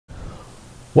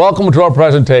Welcome to our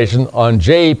presentation on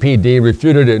JEPD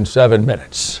Refuted in 7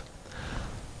 minutes.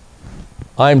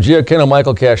 I'm Gioacchino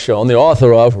Michael Cascione, the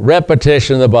author of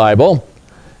Repetition in the Bible,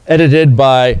 edited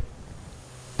by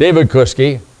David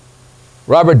Kuski,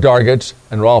 Robert Dargitz,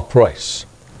 and Rolf Preuss.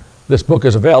 This book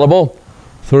is available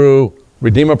through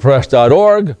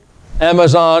RedeemerPress.org,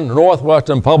 Amazon,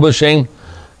 Northwestern Publishing,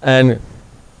 and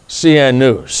CN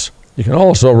News. You can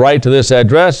also write to this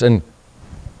address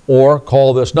or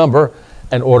call this number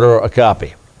and order a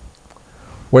copy.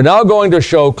 We're now going to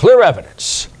show clear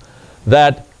evidence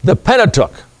that the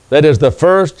Pentateuch, that is the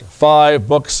first 5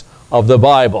 books of the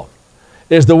Bible,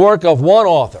 is the work of one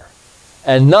author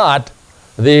and not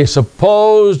the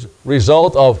supposed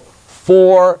result of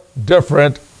 4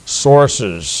 different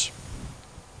sources.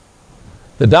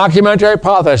 The documentary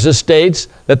hypothesis states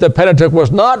that the Pentateuch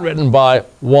was not written by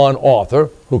one author,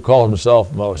 who called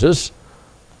himself Moses,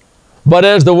 but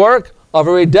is the work of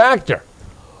a redactor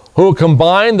who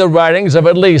combined the writings of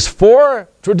at least 4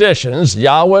 traditions,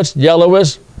 Yahwist,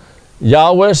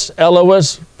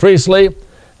 Elohist, Priestly,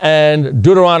 and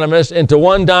Deuteronomist, into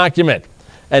one document.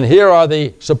 And here are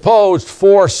the supposed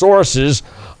 4 sources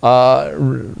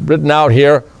written out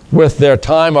here with their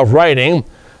time of writing.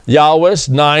 Yahwist,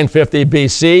 950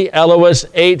 BC, Elohist,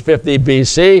 850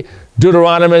 BC,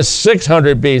 Deuteronomist,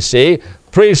 600 BC,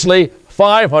 Priestly,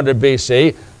 500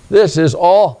 BC. This is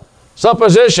all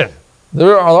supposition.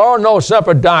 There are no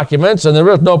separate documents, and there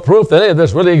is no proof that any of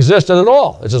this really existed at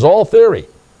all. This is all theory.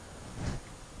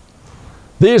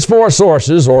 These 4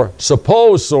 sources, or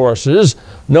supposed sources,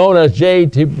 known as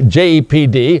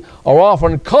JEPD, are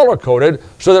often color-coded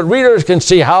so that readers can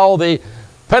see how the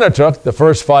Pentateuch, the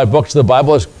first 5 books of the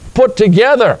Bible, is put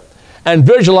together and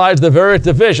visualize the various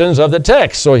divisions of the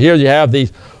text. So here you have the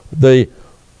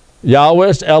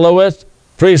Yahwist, Elohist,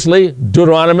 Priestly,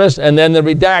 Deuteronomist, and then the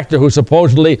redactor who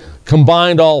supposedly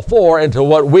combined all 4 into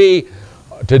what we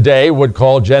today would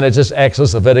call Genesis,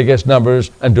 Exodus, Leviticus, Numbers,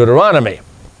 and Deuteronomy.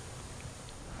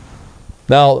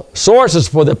 Now, sources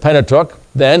for the Pentateuch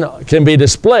then can be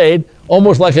displayed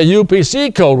almost like a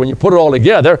UPC code when you put it all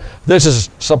together. This is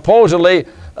supposedly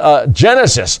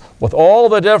Genesis with all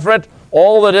the different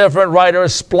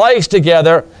writers spliced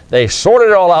together. They sorted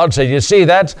it all out and said, you see,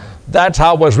 that's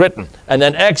how it was written. And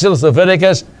then Exodus,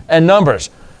 Leviticus, and Numbers.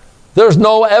 There's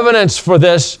no evidence for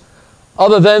this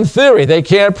other than theory. They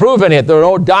can't prove any of it. There are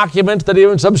no documents that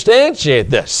even substantiate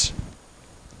this.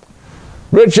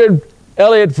 Richard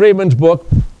Elliott Friedman's book,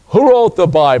 Who Wrote the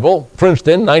Bible,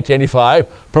 Princeton,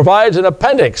 1985, provides an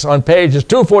appendix on pages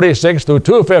 246 through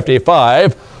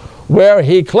 255 where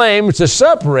he claims to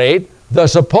separate the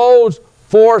supposed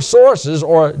 4 sources,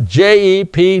 or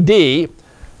JEPD,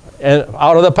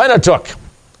 out of the Pentateuch.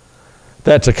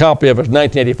 That's a copy of his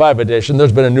 1985 edition.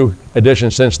 There's been a new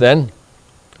edition since then.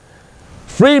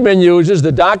 Friedman uses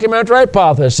the documentary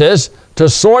hypothesis to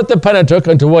sort the Pentateuch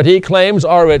into what he claims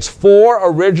are its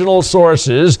 4 original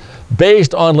sources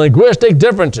based on linguistic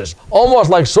differences, almost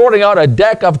like sorting out a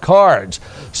deck of cards.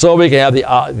 So we can have the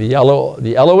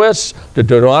Elohists, the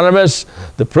Deuteronomists,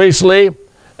 the Priestly,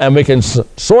 and we can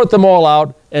sort them all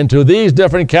out into these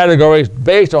different categories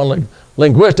based on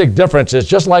linguistic differences,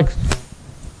 just like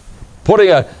putting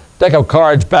a deck of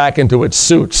cards back into its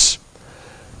suits.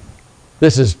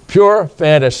 This is pure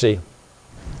fantasy.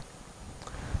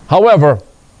 However,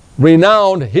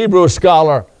 renowned Hebrew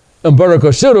scholar Umberto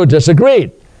Cascione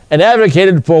disagreed and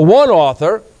advocated for one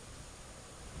author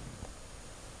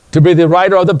to be the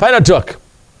writer of the Pentateuch.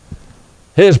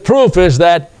 His proof is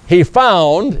that he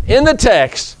found in the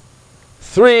text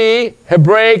 3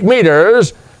 Hebraic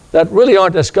meters that really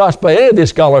aren't discussed by any of these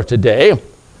scholars today.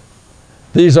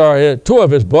 These are 2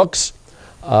 of his books,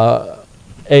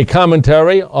 a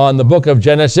commentary on the book of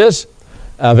Genesis,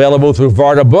 available through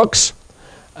Varda Books,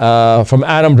 from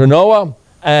Adam to Noah,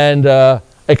 and a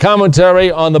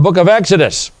commentary on the book of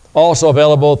Exodus, also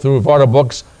available through Varda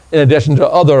Books, in addition to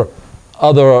other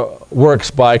works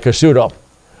by Cascione.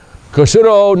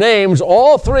 Cascione names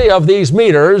all 3 of these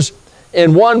meters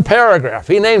in one paragraph.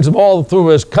 He names them all through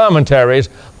his commentaries,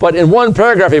 but in one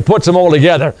paragraph he puts them all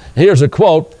together. Here's a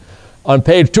quote on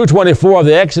page 224 of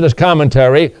the Exodus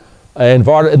commentary in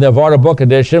the Varda Book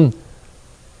edition.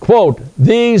 Quote,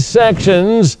 these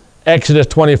sections, Exodus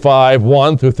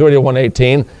 25:1 through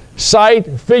 31:18, cite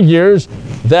figures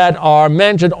that are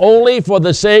mentioned only for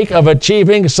the sake of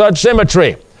achieving such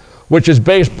symmetry, which is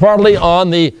based partly on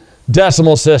the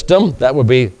decimal system, that would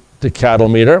be the cattle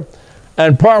meter,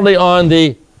 and partly on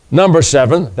the number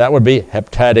 7, that would be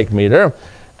heptadic meter,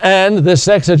 and the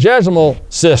sexagesimal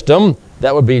system,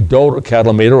 that would be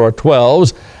dodecadal meter, or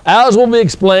 12s, as will be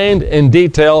explained in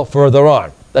detail further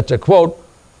on. That's a quote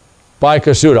by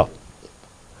Cascione.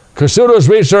 Cascione's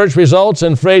research results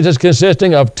in phrases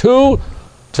consisting of 2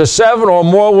 to 7 or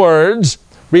more words,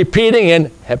 repeating in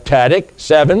heptadic,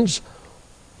 7s,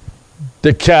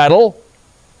 decadal,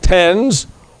 10s,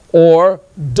 or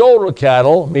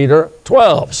dodecadal meter,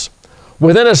 12s,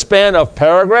 within a span of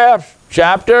paragraphs,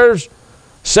 chapters,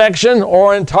 section,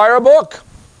 or entire book.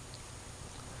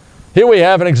 Here we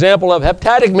have an example of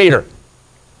heptadic meter.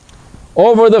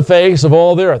 Over the face of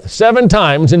all the earth, 7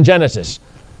 times in Genesis.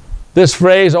 This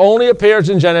phrase only appears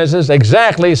in Genesis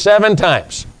exactly 7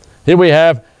 times. Here we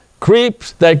have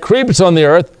that creeps on the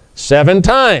earth 7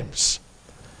 times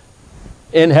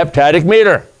in heptadic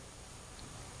meter.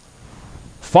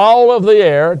 Fowl of the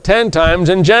air 10 times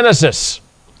in Genesis.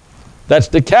 That's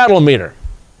decadal meter.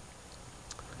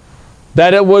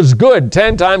 That it was good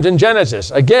 10 times in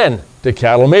Genesis. Again,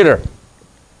 decadal meter.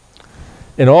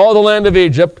 In all the land of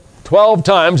Egypt, 12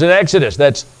 times in Exodus.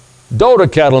 That's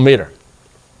dodecadal meter.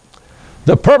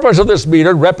 The purpose of this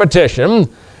meter,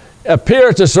 repetition,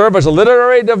 appears to serve as a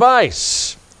literary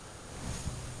device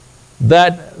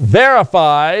that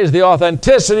verifies the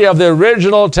authenticity of the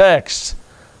original text.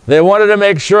 They wanted to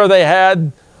make sure they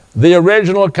had the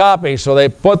original copy, so they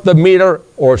put the meter,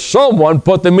 or someone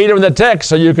put the meter in the text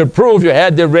so you could prove you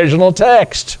had the original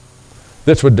text.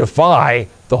 This would defy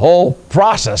the whole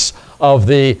process of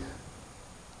the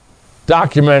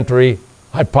documentary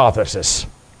hypothesis.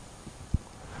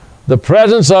 The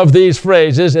presence of these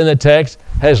phrases in the text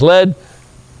has led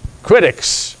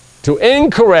critics to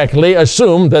incorrectly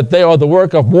assume that they are the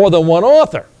work of more than one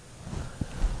author.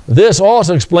 This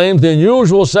also explains the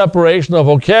unusual separation of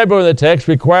vocabulary in the text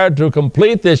required to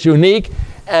complete this unique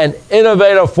and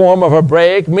innovative form of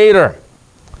Hebraic meter.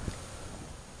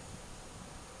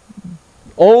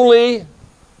 Only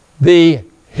the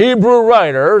Hebrew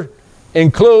writer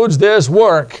includes this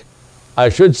work, I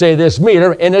should say this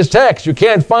meter, in his text. You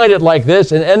can't find it like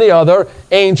this in any other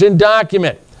ancient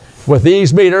document, with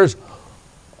these meters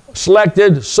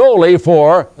selected solely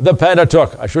for the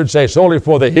Pentateuch. I should say solely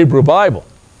for the Hebrew Bible.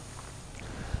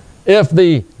 If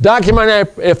the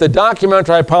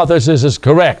documentary hypothesis is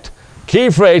correct, key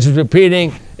phrases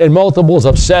repeating in multiples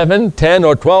of 7, 10,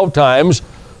 or 12 times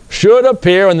should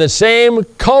appear in the same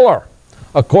color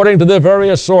according to the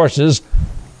various sources.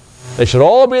 They should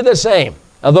all be the same.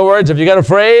 In other words, if you get a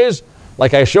phrase,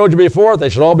 like I showed you before, they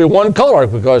should all be one color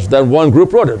because then one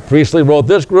group wrote it. Priestley wrote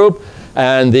this group,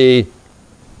 and the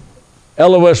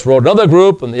Eloists wrote another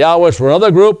group, and the Yahwists wrote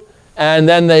another group, and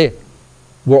then they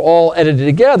were all edited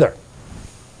together.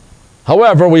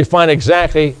 However, we find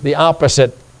exactly the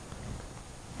opposite.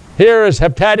 Here is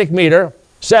heptadic meter,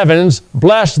 7s,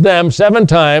 bless them 7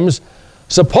 times,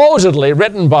 supposedly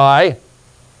written by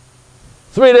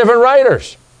 3 different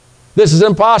writers. This is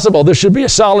impossible. This should be a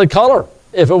solid color.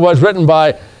 If it was written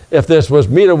by, if this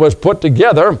meter was put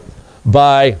together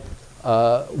by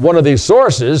one of these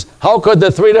sources, how could the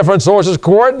 3 different sources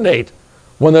coordinate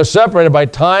when they're separated by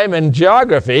time and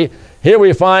geography? Here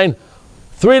we find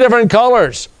 3 different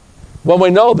colors. When we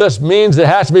know this means there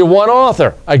has to be one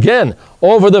author. Again,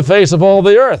 over the face of all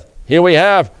the earth. Here we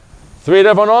have 3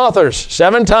 different authors,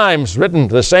 7 times written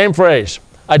the same phrase,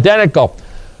 identical.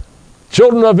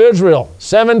 Children of Israel,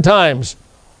 7 times.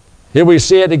 Here we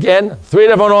see it again, 3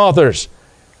 different authors.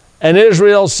 And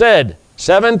Israel said,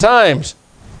 7 times.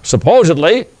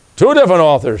 Supposedly, 2 different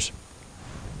authors.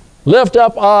 Lift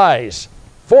up eyes,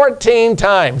 14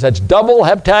 times. That's double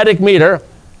heptadic meter.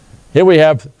 Here we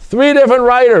have 3 different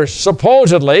writers,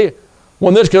 supposedly,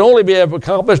 when this can only be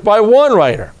accomplished by 1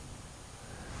 writer.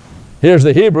 Here's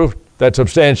the Hebrew that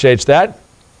substantiates that.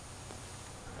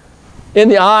 In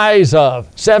the eyes of,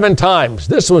 7 times.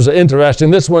 This was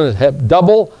interesting. This one is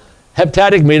double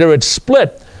heptadic meter. It's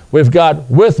split. We've got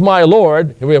with my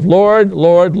Lord. Here we have Lord,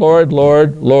 Lord, Lord,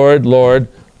 Lord, Lord, Lord,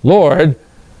 Lord.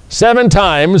 7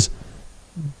 times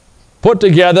put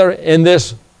together in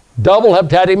this double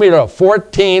heptadic meter,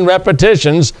 14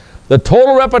 repetitions. The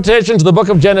total repetitions of the book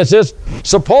of Genesis,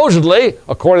 supposedly,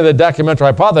 according to the documentary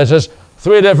hypothesis,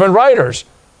 3 different writers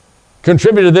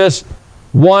contributed this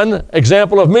one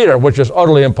example of meter, which is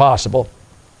utterly impossible.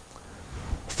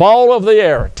 Fowl of the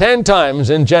air, 10 times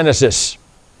in Genesis.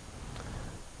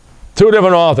 2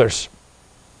 different authors.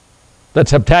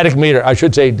 That's heptadic meter, I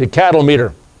should say decadal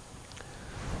meter.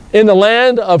 In the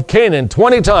land of Canaan,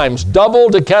 20 times, double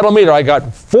decadal meter. I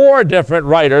got 4 different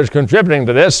writers contributing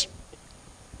to this.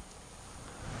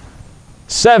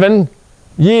 7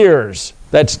 years.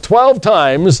 That's 12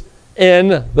 times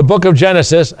in the book of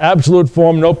Genesis, absolute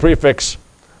form, no prefix.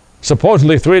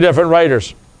 Supposedly 3 different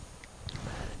writers.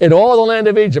 In all the land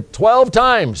of Egypt, 12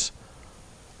 times,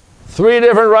 3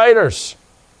 different writers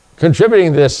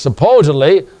contributing this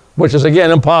supposedly, which is again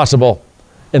impossible.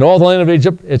 In all the land of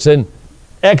Egypt, it's in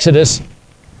Exodus.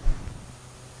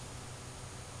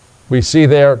 We see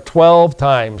there 12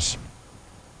 times.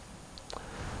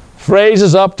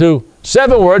 Phrases up to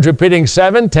 7 words repeating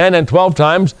 7, 10, and 12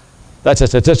 times, that's a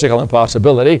statistical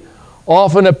impossibility,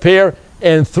 often appear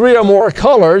in 3 or more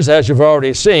colors, as you've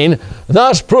already seen,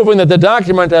 thus proving that the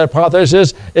document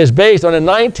hypothesis is based on a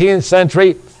 19th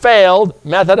century failed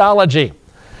methodology.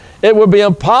 It would be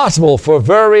impossible for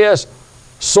various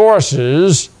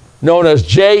sources, known as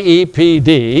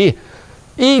JEPD,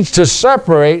 each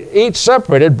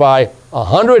separated by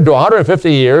 100 to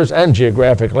 150 years and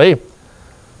geographically,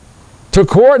 to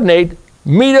coordinate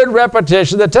metered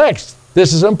repetition of the text.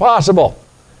 This is impossible.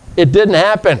 It didn't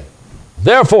happen.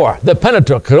 Therefore, the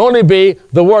Pentateuch could only be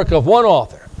the work of one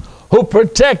author who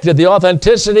protected the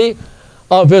authenticity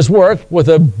of his work with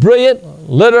a brilliant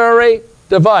literary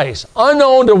device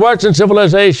unknown to Western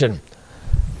civilization.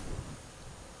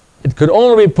 It could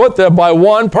only be put there by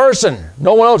one person.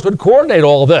 No one else could coordinate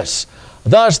all this.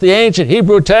 Thus, the ancient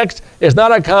Hebrew text is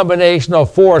not a combination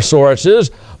of 4 sources,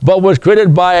 but was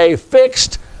created by a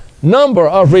fixed number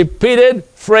of repeated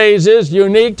phrases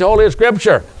unique to Holy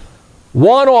Scripture.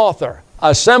 One author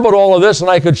assembled all of this, and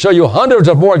I could show you hundreds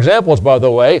of more examples, by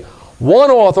the way. One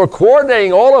author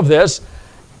coordinating all of this,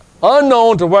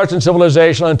 unknown to Western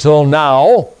civilization until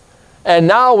now, and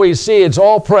now we see it's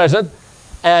all present.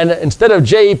 And instead of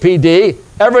JEPD,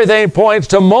 everything points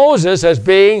to Moses as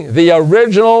being the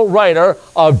original writer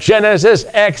of Genesis,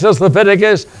 Exodus,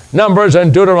 Leviticus, Numbers,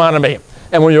 and Deuteronomy.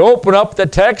 And when you open up the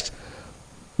text,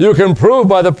 you can prove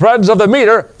by the presence of the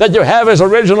meter that you have his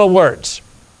original words.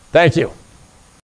 Thank you.